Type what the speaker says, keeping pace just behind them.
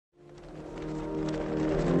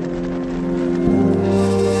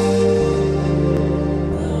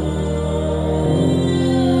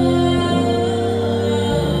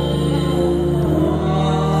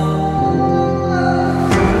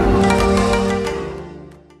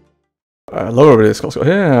Hello everybody, it's Scott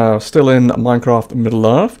here, still in Minecraft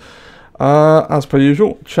Middle-Earth. As per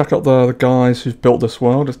usual, check out the guys who've built this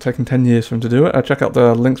world. It's taken 10 years for them to do it. Check out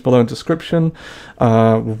the links below in the description,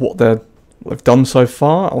 what they've done so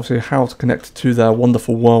far, obviously how to connect to their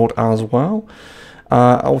wonderful world as well.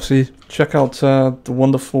 Obviously, check out the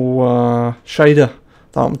wonderful shader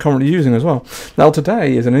that I'm currently using as well. Now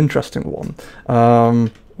today is an interesting one.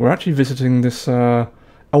 We're actually visiting this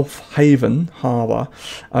Elf Haven harbour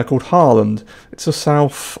called Harlond. It's the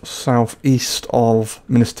southeast of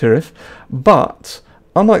Minas Tirith, but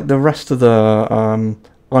unlike the rest of the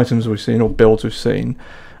items we've seen or builds we've seen,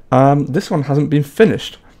 this one hasn't been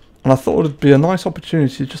finished, and I thought it would be a nice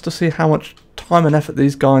opportunity just to see how much time and effort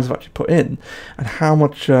these guys have actually put in, and how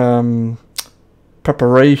much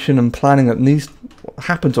preparation and planning that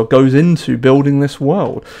happens or goes into building this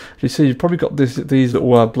world. You see, you've probably got these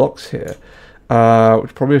little blocks here,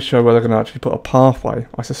 which probably show where they're going to actually put a pathway,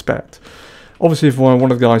 I suspect. Obviously, if one of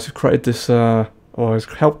the guys who created this, or has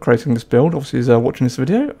helped creating this build, obviously is watching this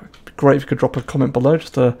video, it'd be great if you could drop a comment below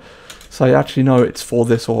just to say, actually, no, it's for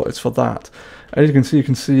this or it's for that. As you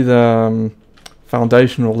can see the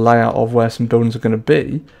foundational layout of where some buildings are going to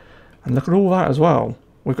be, and look at all that as well.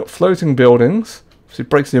 We've got floating buildings. Obviously, it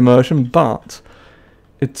breaks the immersion, but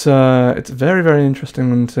it's very, very interesting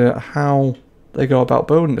into how they go about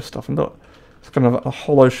building this stuff. And look, it's kind of a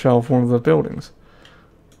hollow shell of one of the buildings.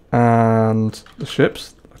 And the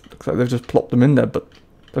ships, looks like they've just plopped them in there, but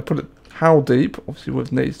they put it how deep, obviously what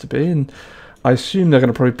it needs to be. And I assume they're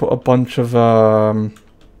going to probably put a bunch of, well,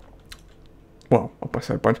 I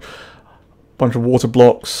say a bunch of water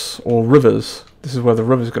blocks or rivers. This is where the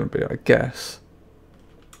river's going to be, I guess.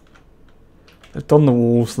 They've done the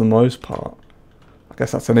walls for the most part. I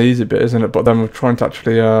guess that's an easy bit, isn't it? But then we're trying to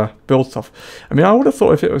actually build stuff. I mean, I would have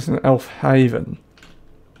thought if it was an Elf Haven,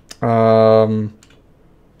 it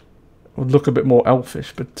would look a bit more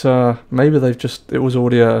elfish. But maybe it was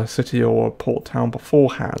already a city or a port town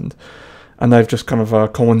beforehand, and they've just kind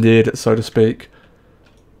of commandeered it, so to speak.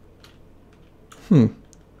 I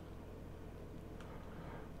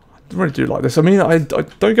really do like this. I mean, I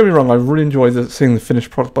don't get me wrong. I really enjoy seeing the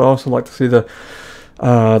finished product, but I also like to see the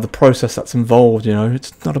process that's involved. You know,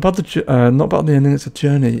 it's not about the ending. It's a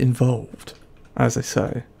journey involved, as they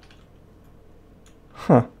say.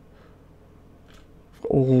 Huh.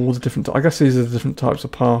 All the different. I guess these are the different types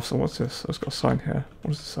of paths. And what's this? It's got a sign here.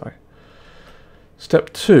 What does it say?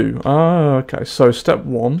 Step 2. Ah, okay. So step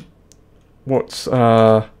 1. What's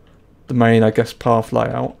the main, I guess, path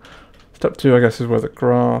layout. Step 2, I guess, is where the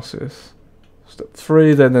grass is. Step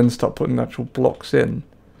 3, they then start putting actual blocks in.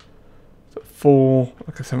 Step 4,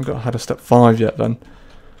 I guess I haven't had a step 5 yet then.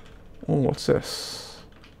 Oh, what's this?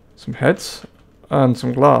 Some heads and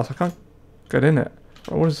some glass. I can't get in it.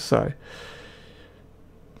 Oh, what does it say?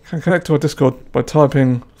 Can connect to our Discord by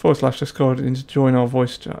typing /Discord into join our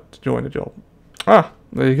voice chat to join the job. Ah,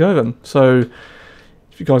 there you go then. So,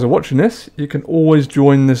 if you guys are watching this, you can always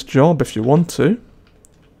join this job if you want to.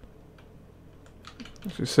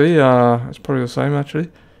 As you see, it's probably the same actually.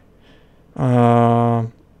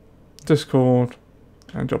 Discord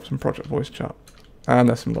and jobs and project voice chat. And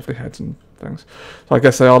there's some lovely heads and things. So I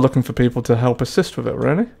guess they are looking for people to help assist with it,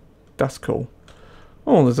 really. That's cool.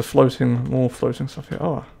 Oh, there's more floating stuff here.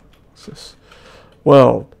 Oh, what's this?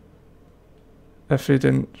 World. Effie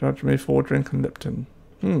didn't judge me for drinking Lipton.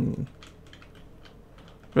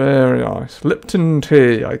 Very nice. Lipton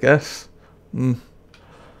tea, I guess.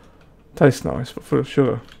 Tastes nice, but full of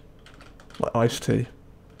sugar. Like iced tea.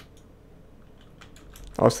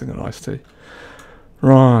 I was thinking iced tea.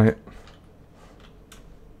 Right.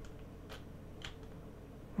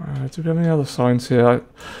 Do we have any other signs here?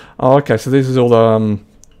 Oh, okay, so these are all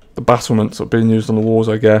the battlements that are being used on the walls,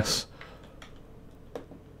 I guess.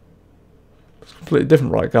 It's completely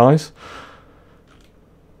different, right, guys?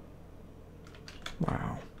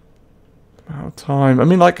 Wow. Out of time. I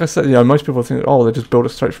mean, like I said, you know, most people think, oh, they just build it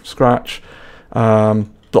straight from scratch,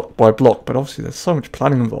 block by block. But obviously, there's so much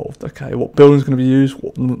planning involved. Okay, what building's going to be used?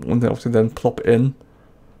 What they obviously then plop it in.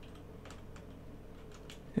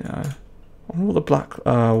 Yeah, I wonder what the black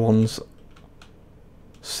ones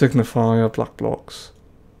signify. Black blocks.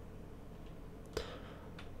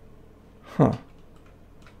 Huh.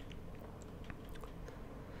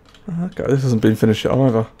 Okay, this hasn't been finished yet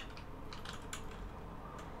either.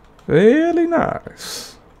 Really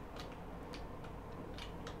nice.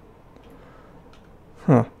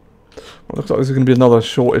 Huh. Well, looks like this is going to be another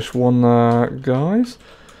shortish one, guys.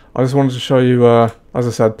 I just wanted to show you, as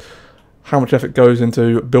I said, how much effort goes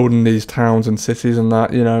into building these towns and cities and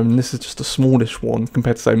that, you know, and this is just a smallish one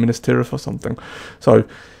compared to, say, Minas Tirith or something. So,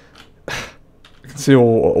 can see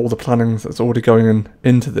all the planning that's already going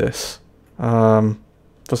into this for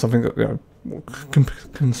something that, you know,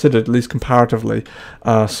 considered at least comparatively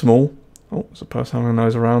small. Oh, there's a person having a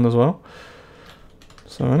nose around as well.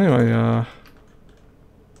 So anyway, I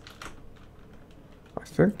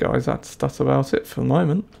think, guys, that's about it for the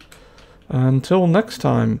moment. Until next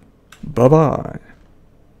time, bye bye.